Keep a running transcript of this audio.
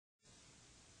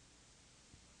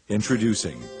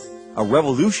Introducing a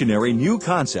revolutionary new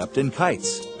concept in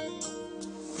kites.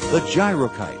 The Gyro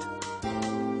Kite.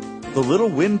 The little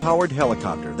wind-powered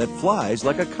helicopter that flies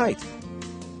like a kite.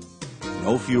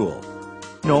 No fuel,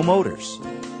 no motors,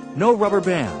 no rubber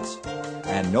bands,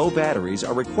 and no batteries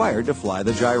are required to fly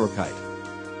the Gyro Kite.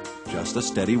 Just a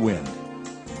steady wind.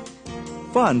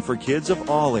 Fun for kids of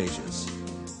all ages.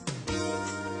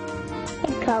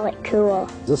 I call it cool.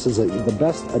 This is the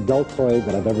best adult toy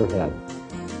that I've ever had.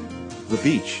 The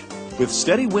beach, with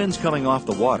steady winds coming off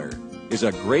the water, is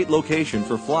a great location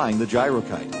for flying the Gyro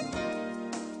Kite.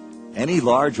 Any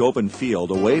large open field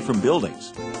away from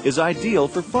buildings is ideal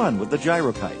for fun with the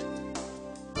Gyro Kite.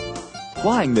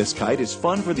 Flying this kite is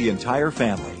fun for the entire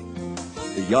family.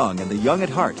 The young and the young at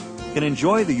heart can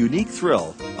enjoy the unique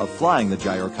thrill of flying the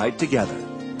Gyro Kite together.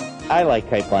 I like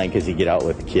kite flying because you get out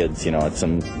with the kids, you know, it's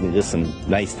just some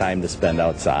nice time to spend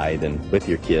outside and with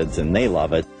your kids, and they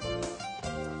love it.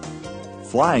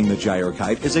 Flying the Gyro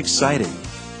Kite is exciting,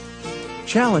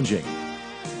 challenging,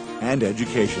 and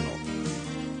educational.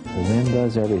 The wind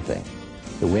does everything.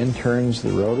 The wind turns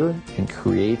the rotor and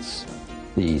creates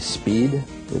the speed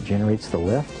that generates the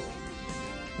lift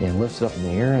and lifts it up in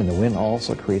the air, and the wind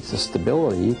also creates the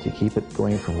stability to keep it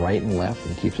going from right and left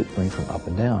and keeps it going from up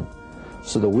and down.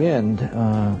 So the wind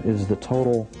is the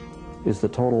total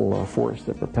force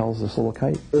that propels this little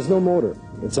kite. There's no motor.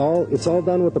 It's all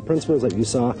done with the principles that you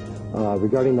saw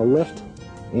regarding the lift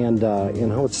and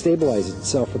how it stabilizes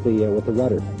itself with the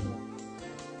rudder.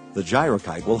 The Gyro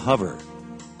Kite will hover,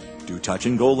 do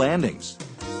touch-and-go landings,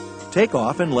 take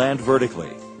off and land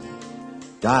vertically,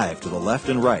 dive to the left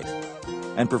and right,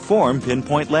 and perform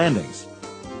pinpoint landings.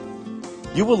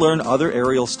 You will learn other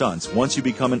aerial stunts once you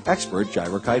become an expert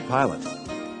Gyro Kite pilot.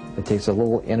 It takes a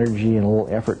little energy and a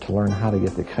little effort to learn how to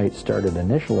get the kite started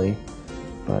initially,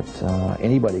 but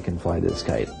anybody can fly this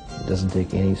kite. It doesn't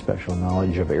take any special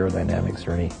knowledge of aerodynamics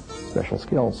or any special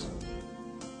skills.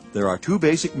 There are two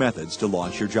basic methods to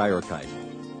launch your Gyro Kite.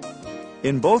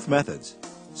 In both methods,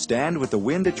 stand with the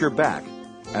wind at your back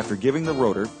after giving the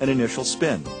rotor an initial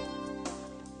spin.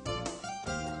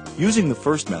 Using the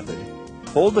first method,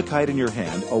 hold the kite in your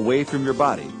hand away from your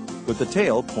body with the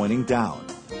tail pointing down.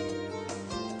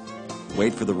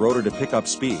 Wait for the rotor to pick up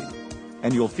speed,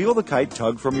 and you'll feel the kite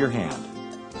tug from your hand.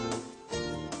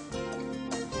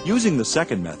 Using the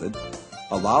second method,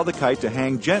 allow the kite to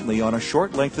hang gently on a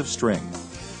short length of string.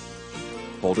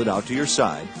 Hold it out to your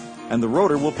side, and the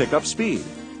rotor will pick up speed,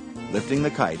 lifting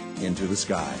the kite into the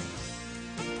sky.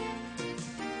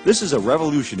 This is a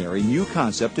revolutionary new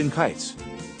concept in kites.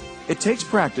 It takes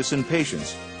practice and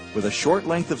patience with a short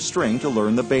length of string to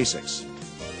learn the basics.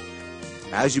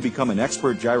 As you become an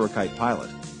expert Gyro Kite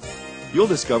pilot, you'll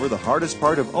discover the hardest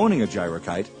part of owning a Gyro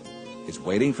Kite is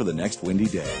waiting for the next windy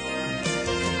day.